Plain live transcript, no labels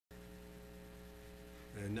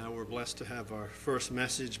And now we're blessed to have our first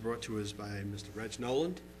message brought to us by Mr. Reg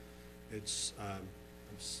Noland. I'm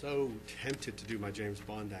so tempted to do my James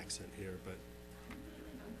Bond accent here, but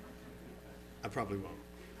I probably won't.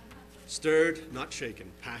 Stirred, not shaken,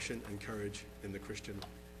 passion and courage in the Christian life.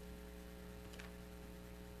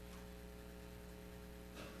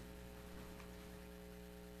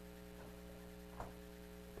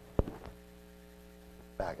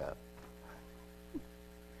 Back up.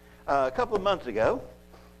 A couple of months ago,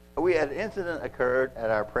 we had an incident occurred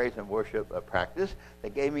at our praise and worship practice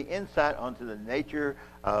that gave me insight onto the nature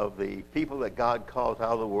of the people that God calls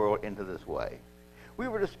out of the world into this way. We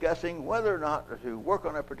were discussing whether or not to work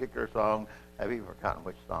on a particular song, I've even forgotten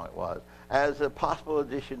which song it was, as a possible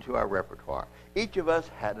addition to our repertoire. Each of us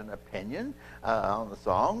had an opinion on the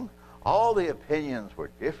song. All the opinions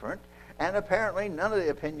were different, and apparently none of the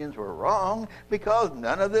opinions were wrong because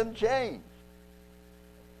none of them changed.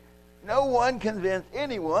 No one convinced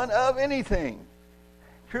anyone of anything.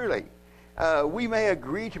 Truly, we may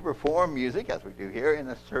agree to perform music, as we do here, in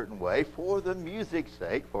a certain way for the music's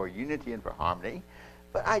sake, for unity and for harmony,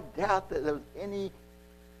 but I doubt that there was any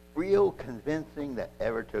real convincing that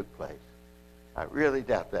ever took place. I really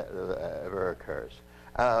doubt that ever occurs.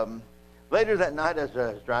 Later that night, as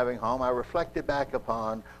I was driving home, I reflected back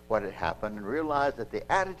upon what had happened and realized that the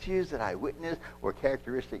attitudes that I witnessed were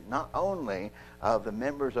characteristic not only of the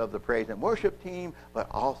members of the praise and worship team, but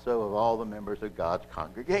also of all the members of God's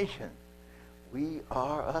congregation. We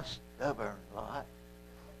are a stubborn lot.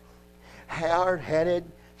 Hard-headed,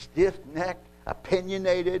 stiff-necked,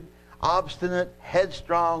 opinionated, obstinate,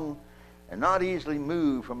 headstrong, and not easily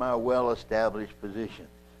moved from our well-established positions.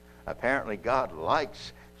 Apparently, God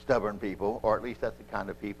likes stubborn people, or at least that's the kind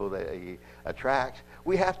of people that he attracts.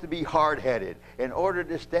 We have to be hard-headed in order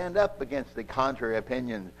to stand up against the contrary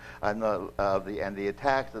opinions and the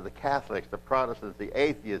attacks of the Catholics, the Protestants, the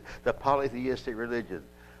atheists, the polytheistic religions.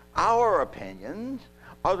 Our opinions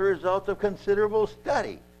are the result of considerable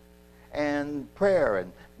study and prayer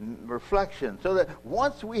and reflection, so that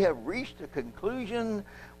once we have reached a conclusion,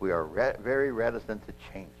 we are very reticent to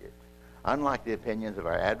change it. Unlike the opinions of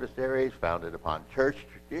our adversaries, founded upon church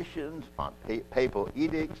traditions, upon papal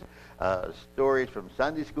edicts, stories from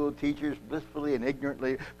Sunday school teachers blissfully and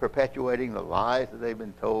ignorantly perpetuating the lies that they've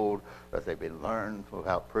been told, that they've been learned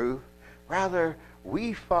without proof. Rather,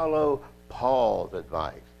 we follow Paul's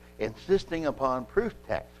advice, insisting upon proof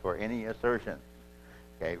texts for any assertion.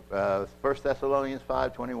 Okay, 1 Thessalonians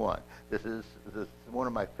 5:21. This is one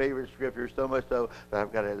of my favorite scriptures, so much so that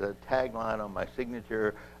I've got a tagline on my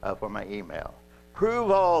signature for my email.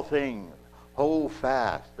 Prove all things, hold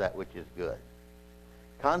fast that which is good.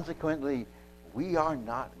 Consequently, we are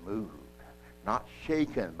not moved, not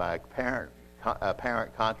shaken by apparent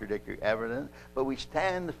contradictory evidence, but we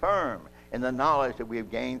stand firm in the knowledge that we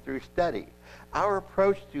have gained through study. Our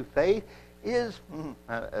approach to faith is,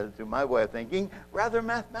 to my way of thinking, rather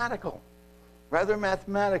mathematical.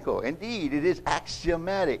 Indeed, it is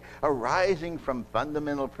axiomatic, arising from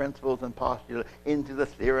fundamental principles and postulates into the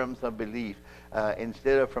theorems of belief,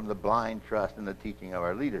 instead of from the blind trust in the teaching of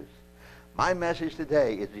our leaders. My message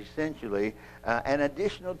today is essentially an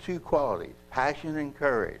additional two qualities, passion and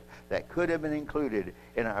courage, that could have been included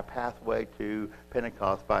in our pathway to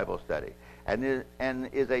Pentecost Bible study, and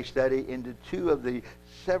is a study into two of the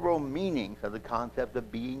several meanings of the concept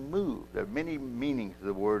of being moved. There are many meanings to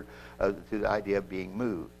the word, to the idea of being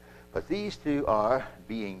moved. But these two are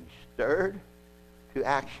being stirred to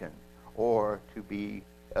action or to be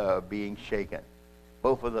being shaken.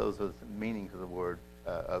 Both of those are the meanings of the word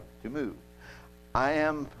to move.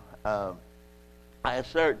 I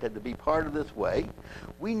assert that to be part of this way,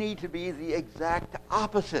 we need to be the exact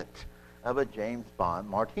opposite of a James Bond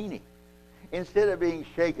martini. Instead of being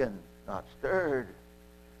shaken, not stirred,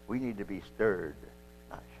 we need to be stirred,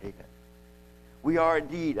 not shaken. We are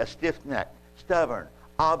indeed a stiff-necked, stubborn,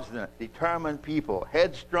 obstinate, determined people,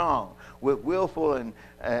 headstrong, with willful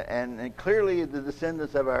and clearly the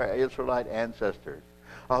descendants of our Israelite ancestors.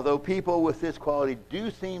 Although people with this quality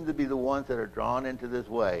do seem to be the ones that are drawn into this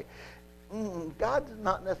way, God does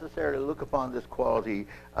not necessarily look upon this quality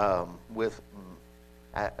with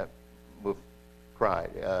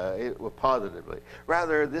pride, positively.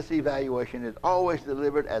 Rather, this evaluation is always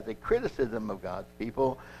delivered as a criticism of God's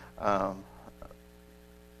people.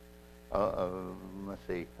 Let's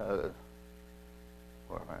see.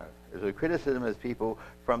 There's a criticism as people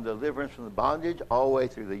from deliverance from the bondage all the way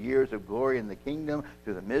through the years of glory in the kingdom,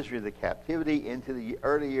 through the misery of the captivity, into the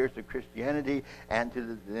early years of Christianity, and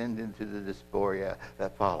to the end into the dysphoria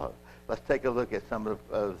that followed. Let's take a look at some of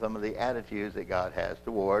the attitudes that God has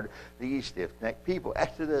toward these stiff-necked people.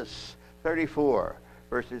 Exodus 34,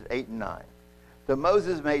 verses 8 and 9. So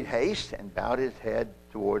Moses made haste and bowed his head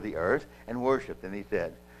toward the earth and worshipped. And he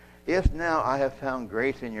said, if now I have found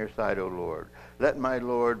grace in your sight, O Lord, let my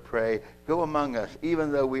Lord pray, go among us,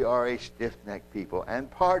 even though we are a stiff-necked people,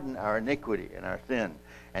 and pardon our iniquity and our sin,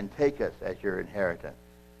 and take us as your inheritance.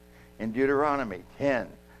 In Deuteronomy 10,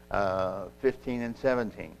 15 and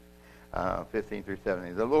 17, 15 through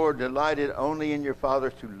 17, the Lord delighted only in your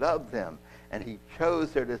fathers to love them, and he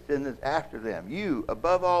chose their descendants after them, you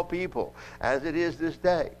above all people, as it is this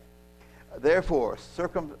day. Therefore,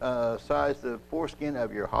 circumcise the foreskin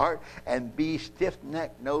of your heart, and be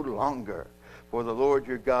stiff-necked no longer. For the Lord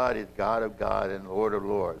your God is God of God and Lord of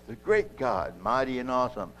lords, the great God, mighty and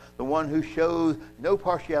awesome, the one who shows no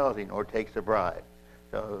partiality nor takes a bribe.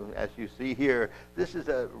 So, as you see here, this is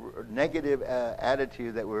a negative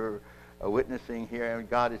attitude that we're witnessing here, and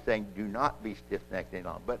God is saying, do not be stiff-necked any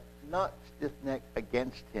longer, but not stiff-necked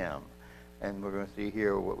against him. And we're going to see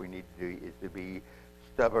here what we need to do is to be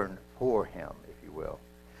stubborn for him, if you will.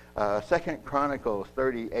 2 Chronicles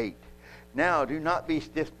 38. Now do not be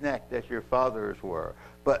stiff-necked as your fathers were,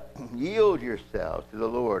 but yield yourselves to the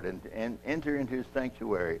Lord and enter into his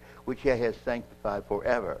sanctuary, which he has sanctified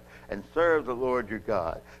forever, and serve the Lord your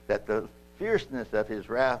God, that the fierceness of his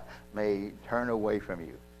wrath may turn away from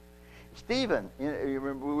you. Stephen, you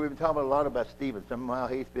remember, we've been talking a lot about Stephen. Somehow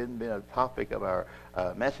he's been a topic of our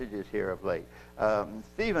messages here of late.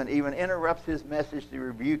 Stephen even interrupts his message to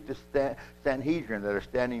rebuke the Sanhedrin that are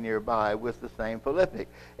standing nearby with the same philippic.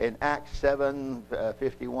 In Acts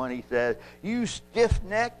 7:51, he says, you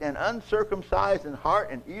stiff-necked and uncircumcised in heart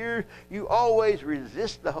and ears, you always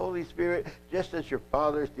resist the Holy Spirit, just as your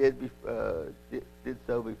fathers did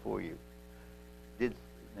so before you.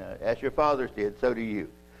 As your fathers did, so do you.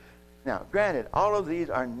 Now, granted, all of these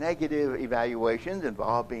are negative evaluations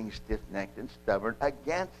involve being stiff-necked and stubborn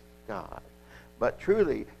against God. But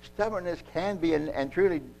truly, stubbornness can be,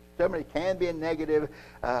 stubbornness can be a negative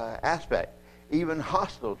aspect, even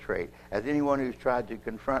hostile trait, as anyone who's tried to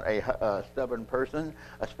confront a stubborn person,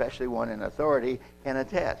 especially one in authority, can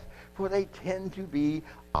attest. For they tend to be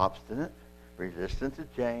obstinate, resistant to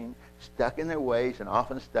change, stuck in their ways and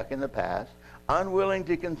often stuck in the past, unwilling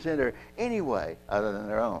to consider any way other than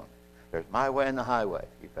their own. There's my way and the highway,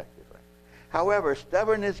 effectively. However,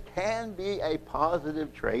 stubbornness can be a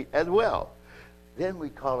positive trait as well. Then we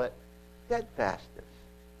call it steadfastness.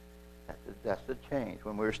 That's the change.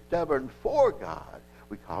 When we're stubborn for God,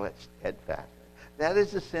 we call it steadfastness. That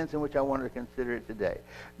is the sense in which I wanted to consider it today.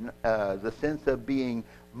 The sense of being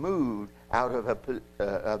moved out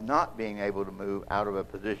of not being able to move out of a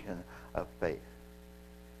position of faith.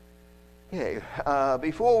 Okay,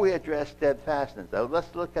 before we address steadfastness, though,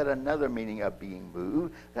 let's look at another meaning of being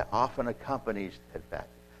moved that often accompanies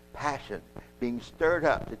steadfastness. Passion, being stirred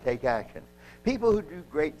up to take action. People who do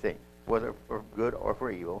great things, whether for good or for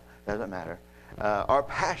evil, doesn't matter, are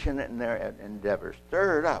passionate in their endeavors,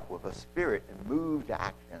 stirred up with a spirit and moved to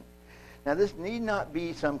action. Now, this need not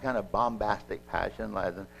be some kind of bombastic passion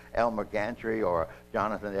like an Elmer Gantry or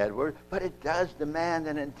Jonathan Edwards, but it does demand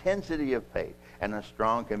an intensity of faith and a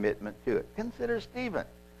strong commitment to it. Consider Stephen,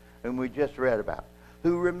 whom we just read about,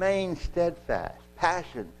 who remained steadfast,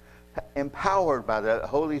 passionate, empowered by the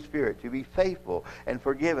Holy Spirit to be faithful and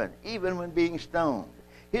forgiven, even when being stoned.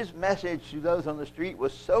 His message to those on the street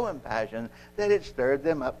was so impassioned that it stirred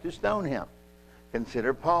them up to stone him.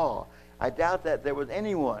 Consider Paul. I doubt that there was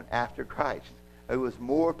anyone after Christ who was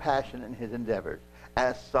more passionate in his endeavors.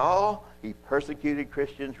 As Saul, he persecuted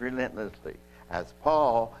Christians relentlessly. As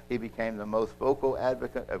Paul, he became the most vocal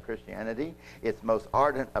advocate of Christianity, its most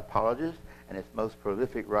ardent apologist, and its most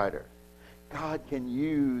prolific writer. God can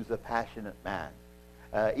use a passionate man,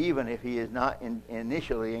 even if he is not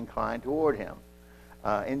initially inclined toward him.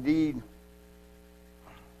 Indeed,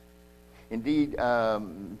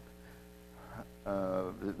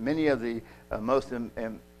 many of the most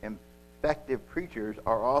effective preachers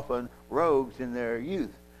are often rogues in their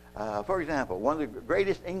youth. For example, one of the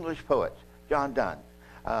greatest English poets, John Donne,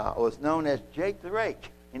 was known as Jake the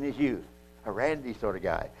Rake in his youth, a randy sort of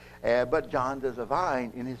guy. But John does a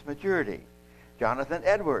vine in his maturity. Jonathan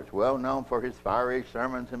Edwards, well known for his fiery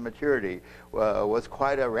sermons and maturity, was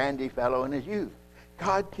quite a randy fellow in his youth.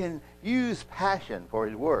 God can use passion for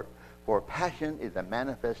his work, for passion is a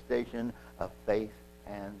manifestation of faith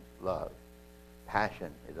and love.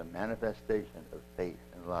 Passion is a manifestation of faith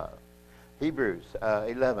and love. Hebrews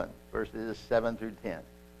 11, verses 7 through 10.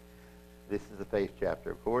 This is the faith chapter,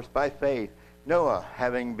 of course. By faith, Noah,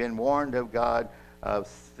 having been warned of God of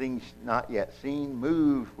things not yet seen,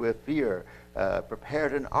 moved with fear,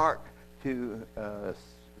 prepared an ark to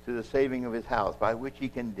to the saving of his house, by which he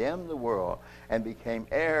condemned the world and became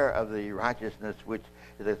heir of the righteousness which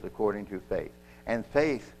is according to faith. And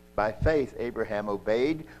by faith, Abraham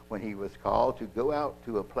obeyed when he was called to go out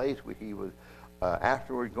to a place which he was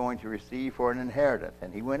afterward going to receive for an inheritance.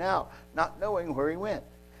 And he went out, not knowing where he went.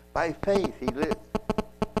 By faith, he lived.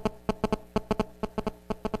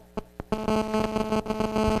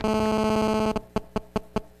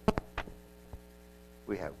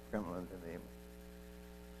 We have gremlins in the image.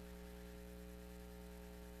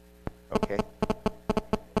 Okay.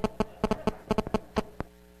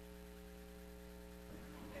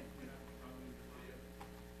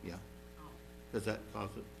 Yeah. Does that cause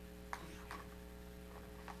it?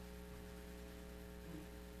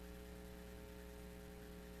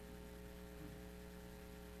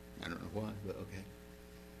 I don't know why, but okay.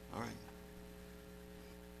 All right.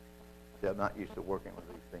 See, I'm not used to working with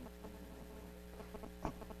these things.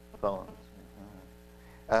 Phones.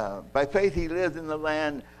 By faith he lived in the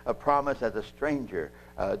land of promise as a stranger,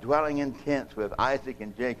 dwelling in tents with Isaac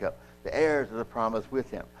and Jacob, the heirs of the promise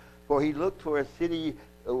with him. For he looked for a city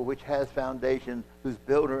which has foundations, whose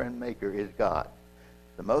builder and maker is God.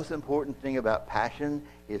 The most important thing about passion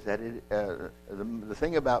is that the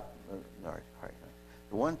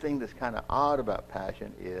one thing that's kind of odd about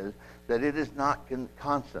passion is that it is not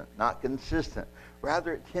constant, not consistent.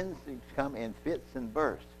 Rather, it tends to come in fits and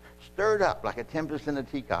bursts, stirred up like a tempest in a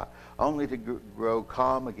teacup, only to grow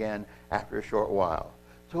calm again after a short while.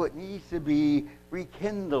 So it needs to be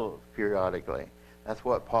rekindled periodically. That's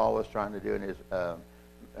what Paul was trying to do in his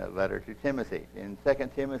letter to Timothy. In 2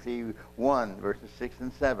 Timothy 1, verses 6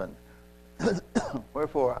 and 7,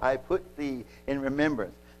 wherefore I put thee in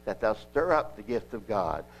remembrance that thou stir up the gift of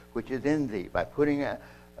God, which is in thee, by putting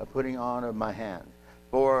on of my hand.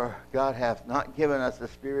 For God hath not given us a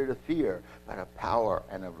spirit of fear, but of power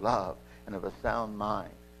and of love and of a sound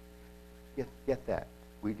mind. Get that.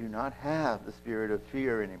 We do not have the spirit of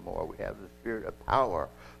fear anymore. We have the spirit of power,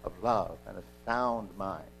 of love, and a sound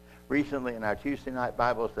mind. Recently in our Tuesday night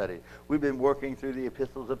Bible study, we've been working through the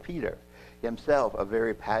epistles of Peter, himself a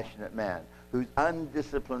very passionate man, whose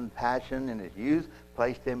undisciplined passion in his youth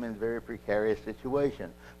placed him in a very precarious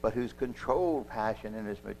situation, but whose controlled passion in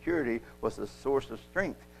his maturity was the source of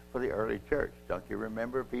strength for the early church. Don't you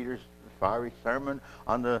remember Peter's fiery sermon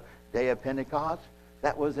on the day of Pentecost?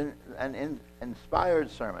 That was an inspired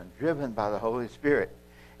sermon, driven by the Holy Spirit.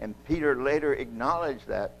 And Peter later acknowledged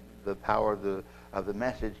that the power of the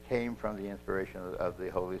message came from the inspiration of the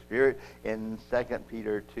Holy Spirit in 2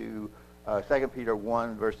 Peter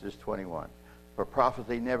 1, verses 21. For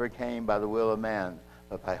prophecy never came by the will of man,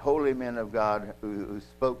 but by holy men of God who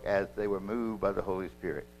spoke as they were moved by the Holy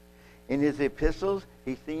Spirit. In his epistles,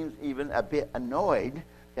 he seems even a bit annoyed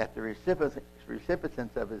at the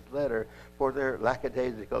recipients of his letter for their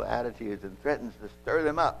lackadaisical attitudes and threatens to stir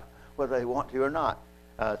them up, whether they want to or not.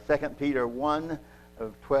 2 Peter 1,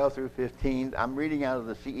 of 12 through 15. I'm reading out of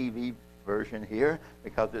the CEV version here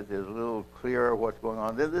because it is a little clearer what's going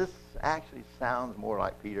on. This actually sounds more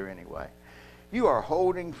like Peter anyway. You are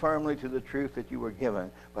holding firmly to the truth that you were given,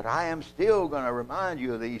 but I am still going to remind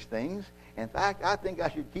you of these things. In fact, I think I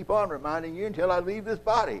should keep on reminding you until I leave this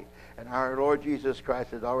body. And our Lord Jesus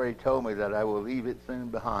Christ has already told me that I will leave it soon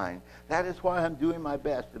behind. That is why I'm doing my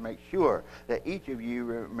best to make sure that each of you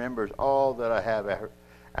remembers all that I have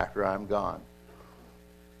after I'm gone.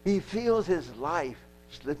 He feels his life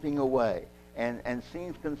slipping away and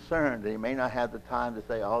seems concerned that he may not have the time to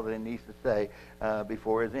say all that he needs to say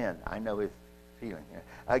before his end. I know his feeling here.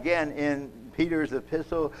 Again, in Peter's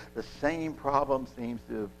epistle, the same problem seems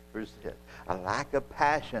to persist. A lack of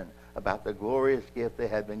passion about the glorious gift they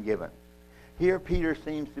had been given. Here, Peter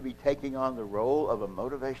seems to be taking on the role of a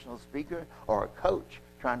motivational speaker or a coach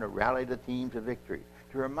trying to rally the team to victory,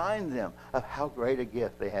 to remind them of how great a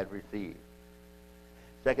gift they had received.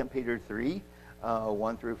 2 Peter 3,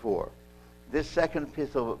 1 through 4. This second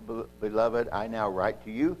epistle, beloved, I now write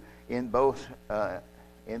to you, in both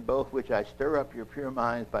which I stir up your pure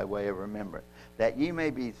minds by way of remembrance, that ye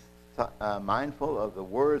may be mindful of the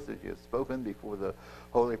words that you have spoken before the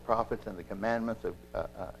holy prophets and the commandment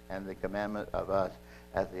of us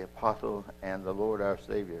as the apostles and the Lord our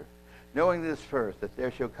Savior. Knowing this first, that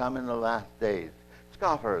there shall come in the last days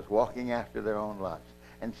scoffers walking after their own lusts,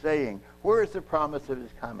 and saying, where is the promise of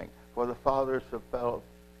his coming? For the fathers fell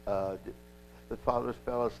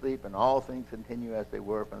asleep, and all things continue as they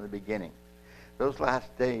were from the beginning. Those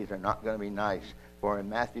last days are not going to be nice. For in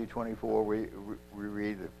Matthew 24, we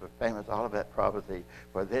read the famous Olivet prophecy,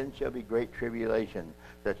 for then shall be great tribulation,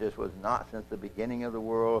 such as was not since the beginning of the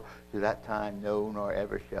world to that time, no, nor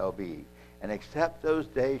ever shall be. And except those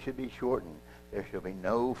days should be shortened, there shall be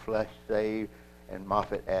no flesh saved, and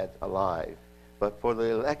Moffat adds, alive. But for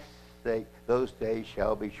the elect's sake, those days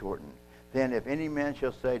shall be shortened. Then if any man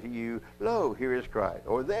shall say to you, Lo, here is Christ,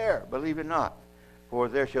 or there, believe it not. For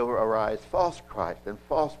there shall arise false Christ and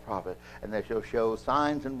false prophet, and they shall show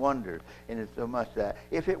signs and wonders, insomuch that,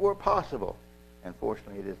 if it were possible, and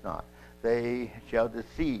fortunately it is not, they shall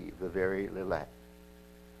deceive the very elect.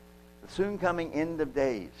 The soon coming end of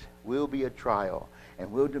days will be a trial,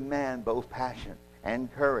 and will demand both passion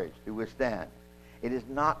and courage to withstand. It is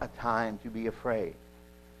not a time to be afraid.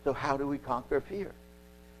 So how do we conquer fear?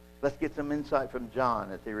 Let's get some insight from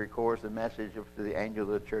John as he records the message to the angel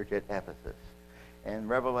of the church at Ephesus. In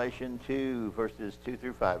Revelation 2, verses 2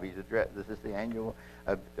 through 5, this is the angel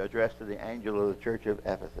addressed to the angel of the church of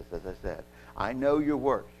Ephesus, as I said. I know your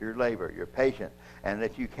works, your labor, your patience, and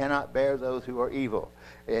that you cannot bear those who are evil.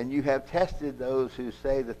 And you have tested those who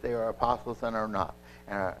say that they are apostles and are not,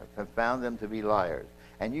 and have found them to be liars.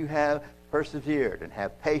 And you have persevered and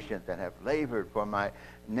have patience and have labored for my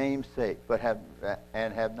name's sake, but have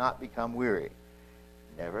not become weary.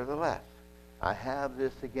 Nevertheless, I have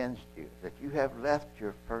this against you, that you have left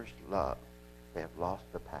your first love. They have lost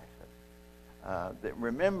the passion.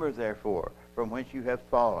 Remember, therefore, from whence you have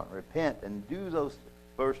fallen. Repent and do those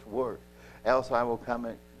first works. Else I will come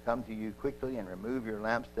to you quickly and remove your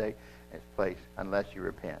lampstand in its place, unless you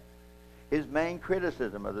repent. His main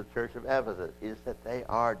criticism of the church of Ephesus is that they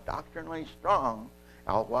are doctrinally strong.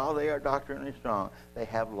 While they are doctrinally strong, they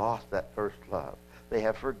have lost that first love. They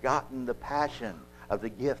have forgotten the passion of the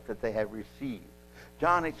gift that they have received.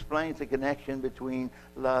 John explains the connection between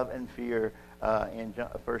love and fear in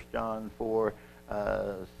 1 John 4,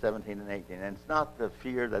 17 and 18. And it's not the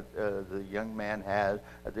fear that the young man has,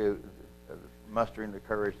 mustering the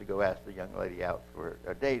courage to go ask the young lady out for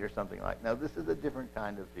a date or something like that. No, this is a different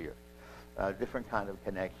kind of fear, a different kind of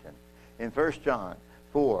connection. In 1 John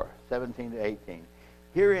 4, 17 to 18,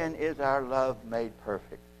 herein is our love made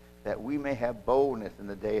perfect, that we may have boldness in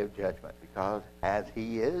the day of judgment, because as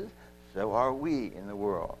he is, so are we in the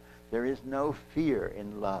world. There is no fear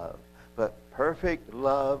in love, but perfect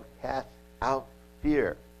love casts out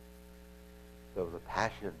fear. So the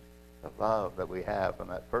passion, the love that we have from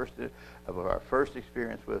that our first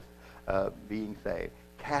experience with being saved,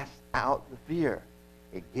 casts out the fear.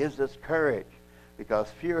 It gives us courage,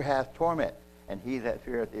 because fear hath torment, and he that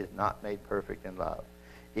feareth is not made perfect in love.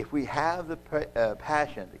 If we have the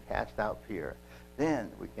passion to cast out fear,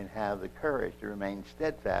 then we can have the courage to remain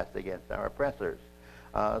steadfast against our oppressors.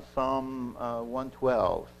 Psalm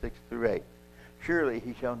 112, 6 through 8. Surely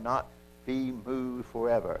he shall not be moved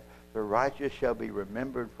forever. The righteous shall be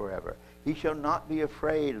remembered forever. He shall not be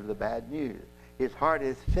afraid of the bad news. His heart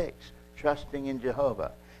is fixed, trusting in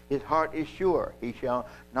Jehovah. His heart is sure. He shall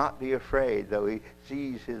not be afraid, though he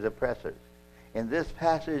sees his oppressors. In this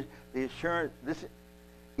passage, the assurance,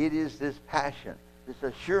 it is this passion, this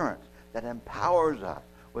assurance that empowers us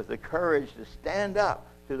with the courage to stand up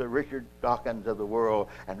to the Richard Dawkins of the world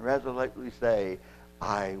and resolutely say,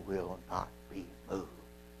 I will not be moved.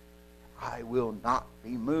 I will not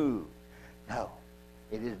be moved. No,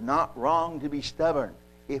 it is not wrong to be stubborn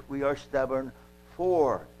if we are stubborn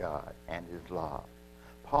for God and his law.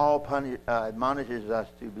 Paul admonishes us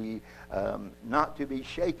to be not to be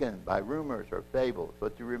shaken by rumors or fables,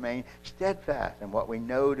 but to remain steadfast in what we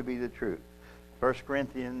know to be the truth. 1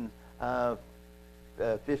 Corinthians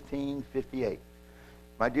 15:58.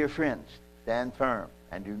 My dear friends, stand firm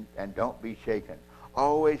and don't be shaken.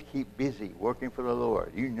 Always keep busy working for the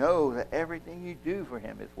Lord. You know that everything you do for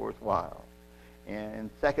him is worthwhile. And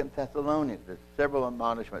in 2 Thessalonians, there's several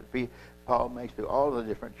admonishments Paul makes to all the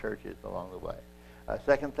different churches along the way.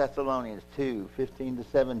 2 Thessalonians 2, 15 to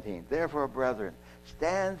 17. Therefore, brethren,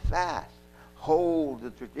 stand fast. Hold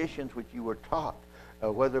the traditions which you were taught,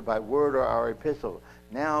 whether by word or our epistle.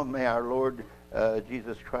 Now may our Lord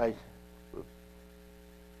Jesus Christ...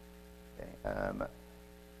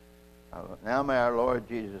 now may our Lord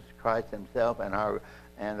Jesus Christ himself and our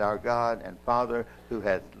God and Father, who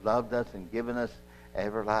has loved us and given us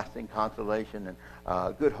everlasting consolation and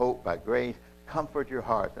good hope by grace, comfort your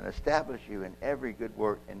hearts and establish you in every good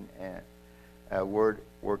work and word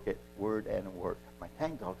and work. My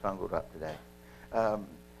tongue's all tangled up today.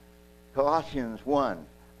 Colossians 1,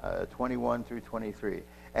 21 through 23.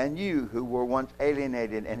 And you who were once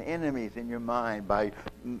alienated and enemies in your mind by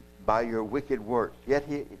your wicked works, yet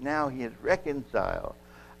now he is reconciled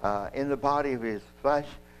in the body of his flesh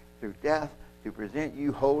through death, to present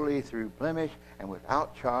you holy through blemish and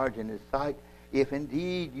without charge in his sight, if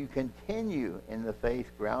indeed you continue in the faith,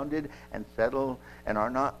 grounded and settled, and are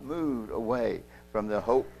not moved away from the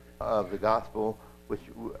hope of the gospel which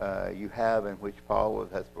you have, and which Paul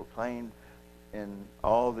has proclaimed in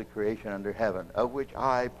all the creation under heaven, of which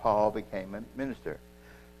I, Paul, became a minister.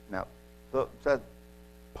 Now, so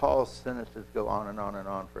Paul's sentences go on and on and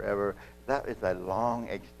on forever. That is a long,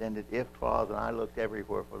 extended if clause, and I looked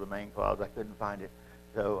everywhere for the main clause. I couldn't find it.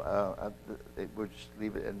 So we'll just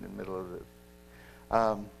leave it in the middle of this.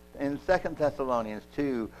 In 2 Thessalonians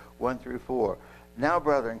 2, 1 through 4, now,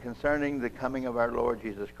 brethren, concerning the coming of our Lord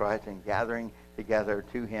Jesus Christ and gathering together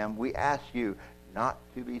to him, we ask you not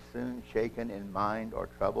to be soon shaken in mind or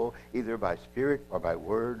trouble, either by spirit or by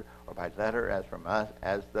word or by letter as from us,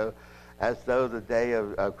 as though the day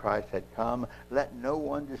of Christ had come. Let no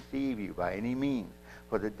one deceive you by any means,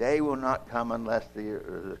 for the day will not come unless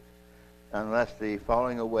the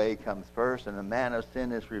falling away comes first, and the man of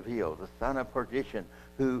sin is revealed, the son of perdition,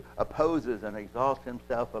 who opposes and exalts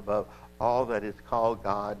himself above all that is called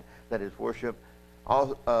God, that is worshipped,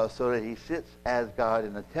 so that he sits as God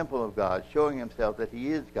in the temple of God, showing himself that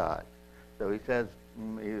he is God. So he says,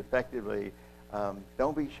 effectively,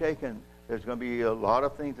 don't be shaken. There's going to be a lot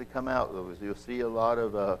of things that come out. You'll see a lot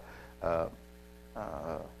of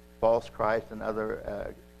false Christ and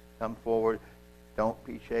other come forward. Don't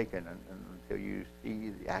be shaken until you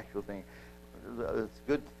see the actual thing. It's a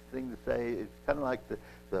good thing to say. It's kind of like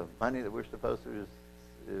the money that we're supposed to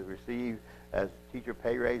receive as teacher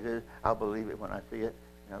pay raises. I'll believe it when I see it.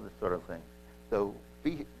 This sort of thing. So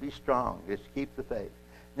be strong. Just keep the faith.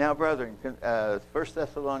 Now, brethren, 1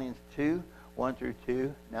 Thessalonians 2, 1 through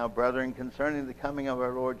 2. Now, brethren, concerning the coming of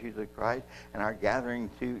our Lord Jesus Christ and our gathering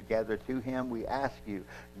together to him, we ask you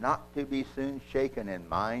not to be soon shaken in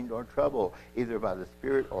mind or trouble, either by the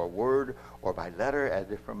Spirit or word or by letter,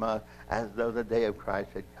 as if from us, as though the day of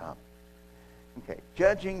Christ had come. Okay,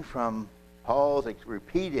 judging from Paul's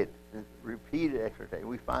repeated exhortation,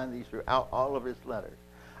 we find these throughout all of his letters.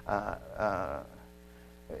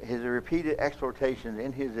 His repeated exhortations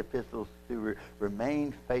in his epistles to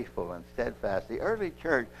remain faithful and steadfast. The early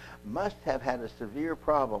church must have had a severe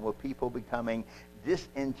problem with people becoming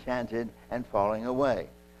disenchanted and falling away.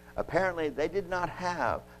 Apparently, they did not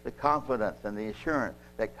have the confidence and the assurance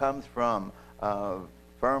that comes from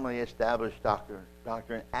firmly established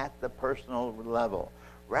doctrine at the personal level.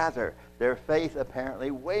 Rather, their faith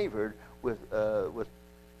apparently wavered with the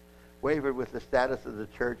status of the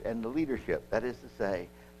church and the leadership. That is to say,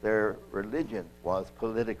 their religion was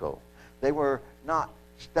political. They were not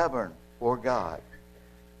stubborn for God.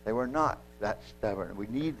 They were not that stubborn. We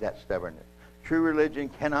need that stubbornness. True religion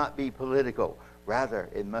cannot be political. Rather,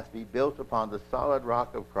 it must be built upon the solid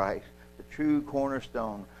rock of Christ, the true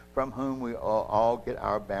cornerstone from whom we all get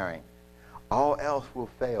our bearing. All else will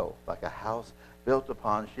fail, like a house built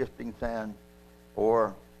upon shifting sand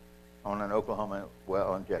or on an Oklahoma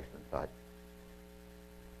well injection site.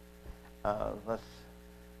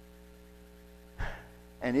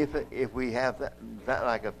 And if we have that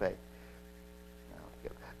like a faith,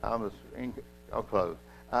 I'll close.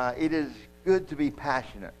 It is good to be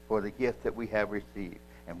passionate for the gift that we have received,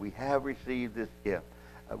 and we have received this gift,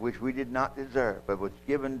 which we did not deserve, but was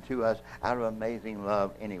given to us out of amazing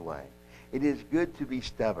love anyway. It is good to be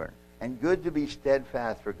stubborn and good to be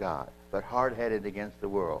steadfast for God, but hard-headed against the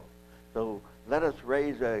world. So let us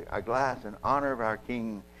raise a glass in honor of our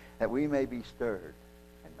King, that we may be stirred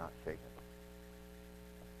and not shaken.